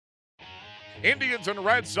Indians and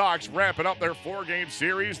Red Sox wrapping up their 4-game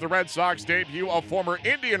series. The Red Sox debut of former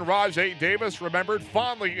Indian Rajai Davis remembered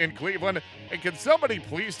fondly in Cleveland. And can somebody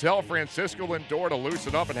please tell Francisco Lindor to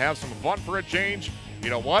loosen up and have some fun for a change? You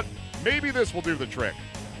know what? Maybe this will do the trick.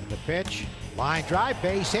 The pitch, line drive,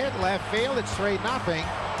 base hit, left field. It's 3-0.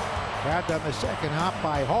 Grabbed on the second hop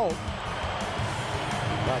by Holt.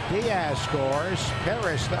 But Diaz scores.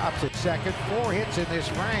 Perez stops at second. 4 hits in this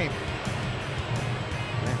frame.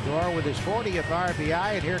 Lindor with his 40th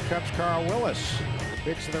RBI, and here comes Carl Willis.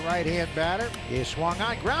 Pitch to the right-hand batter. He swung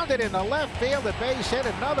on, grounded into left field. The base hit,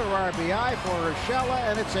 another RBI for Urshela,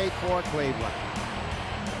 and it's 8-4 Cleveland.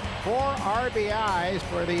 4 RBIs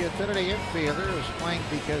for the Infinity infielder, who's playing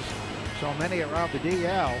because so many are on the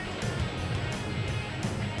DL.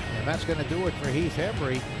 And that's going to do it for Heath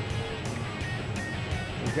Hembree.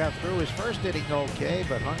 He got through his first inning okay,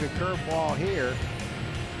 but hung a curveball here.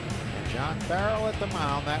 John Farrell at the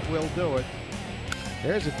mound, that will do it.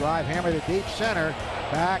 There's a drive hammer to deep center.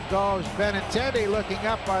 Back goes Benintendi, looking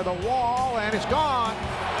up by the wall, and it's gone.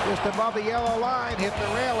 Just above the yellow line, hit the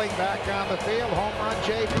railing, back on the field. Home run,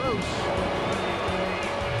 Jay Bruce.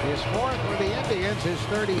 His 4th for the Indians, his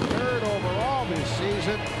 33rd overall this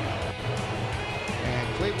season.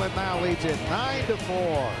 And Cleveland now leads it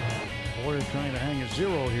 9-4. Boyer trying to hang a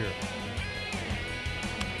 0 here.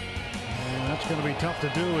 And that's going to be tough to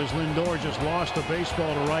do as Lindor just lost a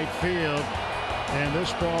baseball to right field. And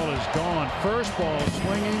this ball is gone. First ball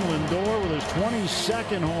swinging. Lindor with his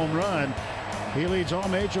 22nd home run. He leads all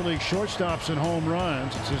Major League shortstops in home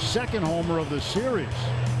runs. It's his 2nd homer of the series.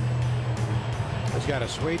 He's got a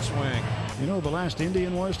sweet swing. You know who the last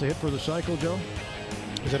Indian was to hit for the cycle, Joe?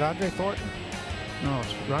 Is it Andre Thornton? No,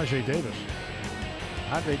 it's Rajai Davis.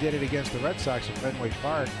 Andre did it against the Red Sox at Fenway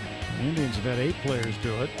Park. The Indians have had 8 players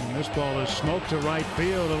do it, and this ball is smoked to right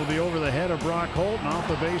field. It'll be over the head of Brock Holt and off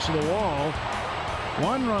the base of the wall.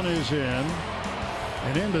 1 run is in,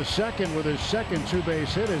 and into second with his second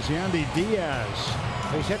 2-base hit is Yandy Diaz.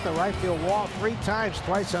 He's hit the right field wall 3 times,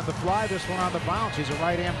 twice on the fly, this one on the bounce. He's a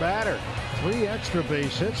right-hand batter. 3 extra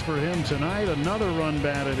base hits for him tonight. Another run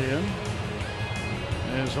batted in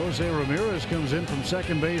as Jose Ramirez comes in from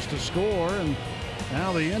second base to score, and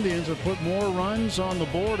now the Indians have put more runs on the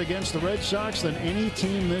board against the Red Sox than any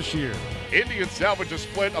team this year. Indians salvage a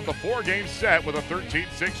split of the 4-game set with a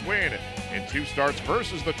 13-6 win. In 2 starts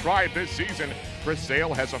versus the Tribe this season, Chris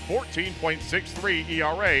Sale has a 14.63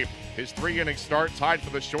 ERA. His 3-inning start tied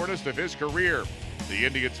for the shortest of his career. The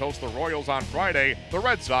Indians host the Royals on Friday. The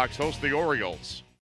Red Sox host the Orioles.